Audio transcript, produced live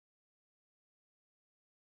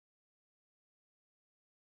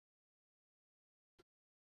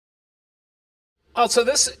Oh, so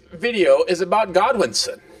this video is about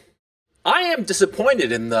Godwinson. I am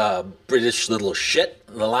disappointed in the British little shit,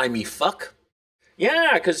 the limey fuck.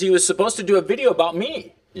 Yeah, because he was supposed to do a video about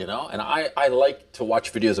me, and I like to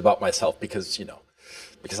watch videos about myself because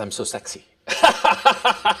I'm so sexy.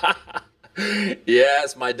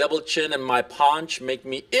 Yes, my double chin and my paunch make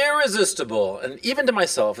me irresistible, and even to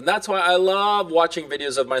myself. And that's why I love watching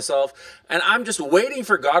videos of myself. And I'm just waiting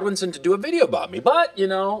for Godwinson to do a video about me. But,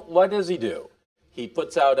 what does he do? He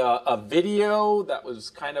puts out a video that was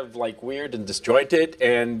kind of like weird and disjointed,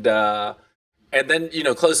 and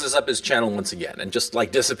then, closes up his channel once again and just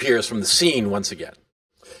like disappears from the scene once again.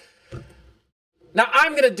 Now,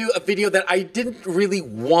 I'm going to do a video that I didn't really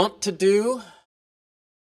want to do.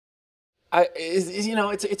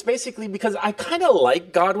 It's basically because I kind of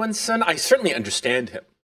like Godwinson. I certainly understand him.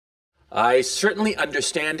 I certainly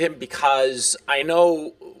understand him because I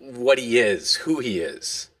know what he is, who he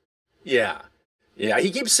is. Yeah. Yeah,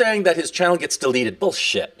 he keeps saying that his channel gets deleted.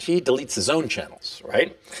 Bullshit. He deletes his own channels,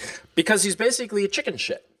 right? Because he's basically a chicken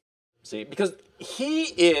shit. See, because he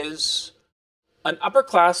is an upper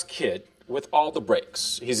class kid with all the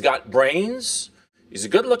breaks. He's got brains. He's a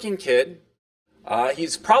good looking kid.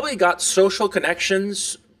 He's probably got social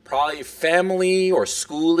connections, probably family or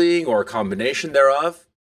schooling or a combination thereof.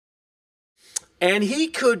 And he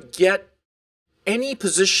could get any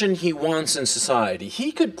position he wants in society.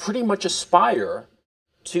 He could pretty much aspire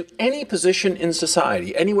to any position in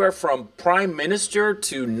society, anywhere from prime minister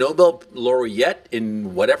to Nobel laureate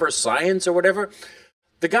in whatever science or whatever.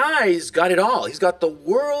 The guy's got it all. He's got the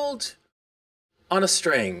world on a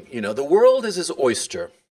string. The world is his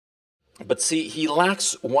oyster. But see, he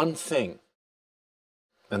lacks one thing.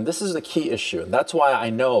 And this is the key issue. And that's why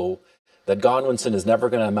I know that Godwinson is never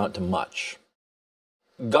going to amount to much.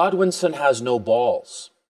 Godwinson has no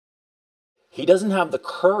balls. He doesn't have the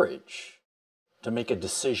courage to make a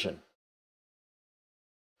decision.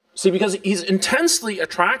 See, because he's intensely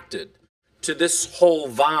attracted to this whole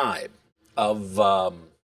vibe of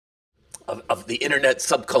the internet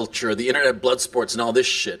subculture, the internet blood sports and all this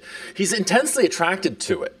shit. He's intensely attracted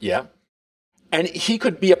to it, yeah? And he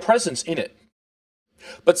could be a presence in it.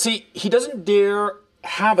 But see, he doesn't dare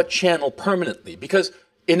have a channel permanently because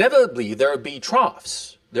inevitably there would be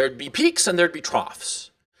troughs. There'd be peaks and there'd be troughs.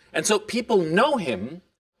 And so people know him,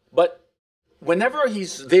 but whenever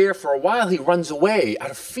he's there for a while, he runs away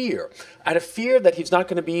out of fear that he's not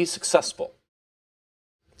going to be successful.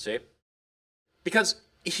 See? Because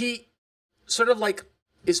he sort of like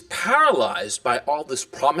is paralyzed by all this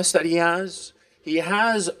promise that he has. He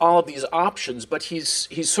has all of these options, but he's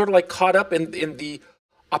sort of like caught up in the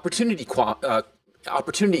opportunity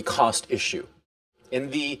cost issue, in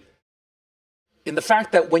the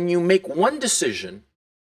fact that when you make one decision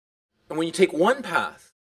and when you take one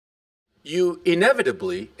path, you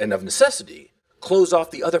inevitably and of necessity close off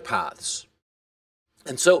the other paths.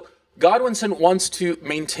 And so Godwinson wants to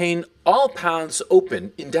maintain all paths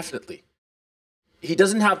open indefinitely. He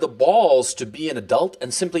doesn't have the balls to be an adult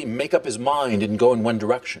and simply make up his mind and go in one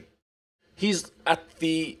direction. He's at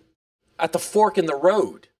the fork in the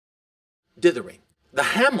road, dithering, the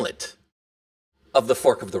Hamlet of the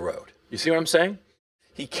fork of the road. You see what I'm saying?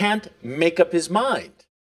 He can't make up his mind.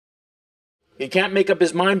 He can't make up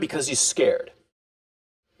his mind because he's scared.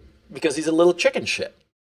 Because he's a little chicken shit.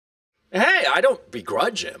 Hey, I don't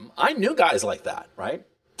begrudge him. I knew guys like that, right?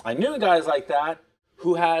 I knew guys like that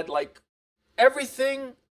who had like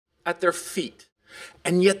everything at their feet,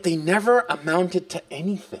 and yet they never amounted to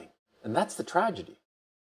anything. And that's the tragedy.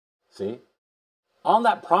 See? All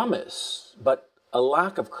that promise, but a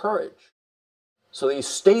lack of courage. So they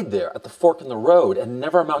stayed there at the fork in the road and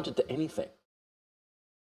never amounted to anything.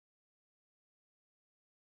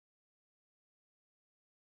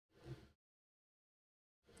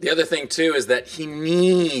 The other thing, too, is that he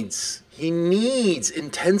needs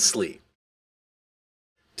intensely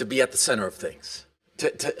to be at the center of things,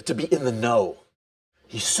 to be in the know.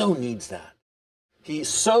 He so needs that. He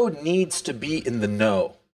so needs to be in the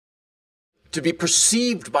know, to be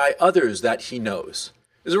perceived by others that he knows.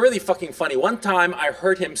 It's really fucking funny. One time I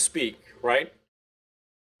heard him speak, right?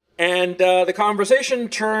 And the conversation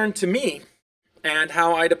turned to me and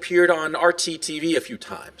how I'd appeared on RTTV a few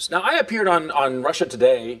times. Now, I appeared on Russia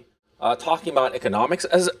Today talking about economics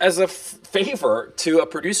as a favor to a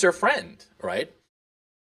producer friend, right?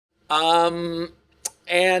 And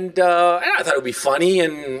I thought it would be funny,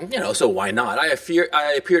 and, so why not? I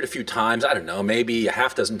appeared a few times, I don't know, maybe a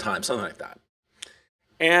half dozen times, something like that.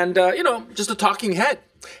 And, just a talking head.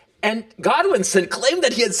 And Godwinson claimed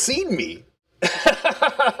that he had seen me.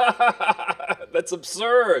 That's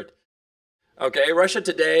absurd. Okay, Russia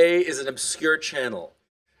Today is an obscure channel.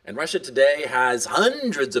 And Russia Today has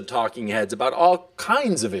hundreds of talking heads about all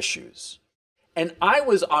kinds of issues. And I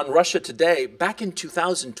was on Russia Today back in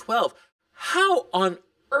 2012. How on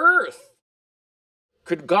earth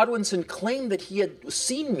could Godwinson claim that he had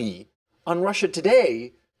seen me on Russia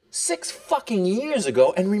Today 6 fucking years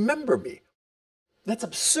ago and remember me? That's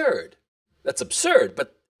absurd. That's absurd,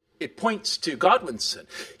 but it points to Godwinson.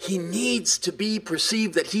 He needs to be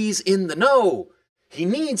perceived that he's in the know. He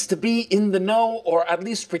needs to be in the know, or at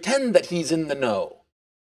least pretend that he's in the know.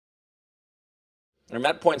 And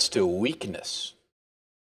that points to weakness.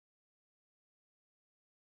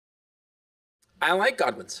 I like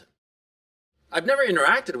Godwinson. I've never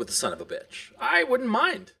interacted with the son of a bitch. I wouldn't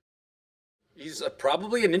mind. He's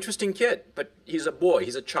probably an interesting kid, but he's a boy,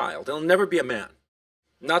 he's a child. He'll never be a man.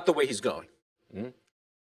 Not the way he's going.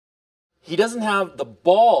 He doesn't have the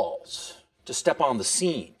balls to step on the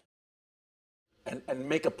scene and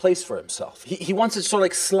make a place for himself. He wants to sort of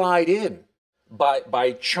like slide in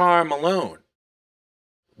by charm alone.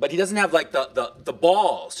 But he doesn't have like the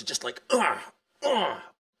balls to just like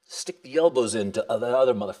stick the elbows into the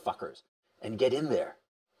other motherfuckers and get in there.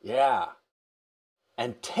 Yeah.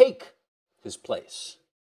 And take his place.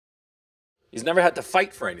 He's never had to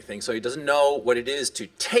fight for anything, so he doesn't know what it is to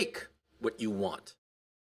take what you want.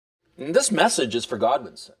 And this message is for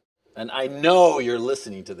Godwinson. And I know you're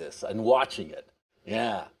listening to this and watching it.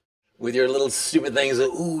 Yeah. With your little stupid things of,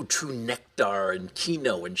 ooh, true nectar and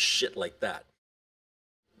Kino and shit like that.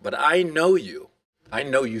 But I know you. I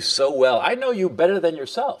know you so well. I know you better than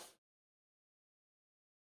yourself.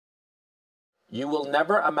 You will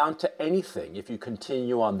never amount to anything if you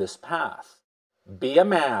continue on this path. Be a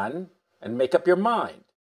man and make up your mind.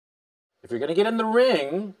 If you're going to get in the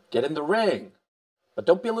ring, get in the ring. But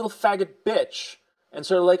don't be a little faggot bitch and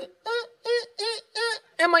sort of like,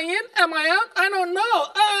 am I in? Am I out? I don't know.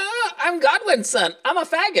 I'm Godwinson. I'm a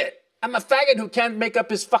faggot. I'm a faggot who can't make up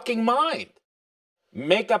his fucking mind.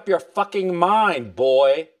 Make up your fucking mind,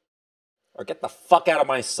 boy. Or get the fuck out of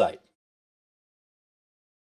my sight.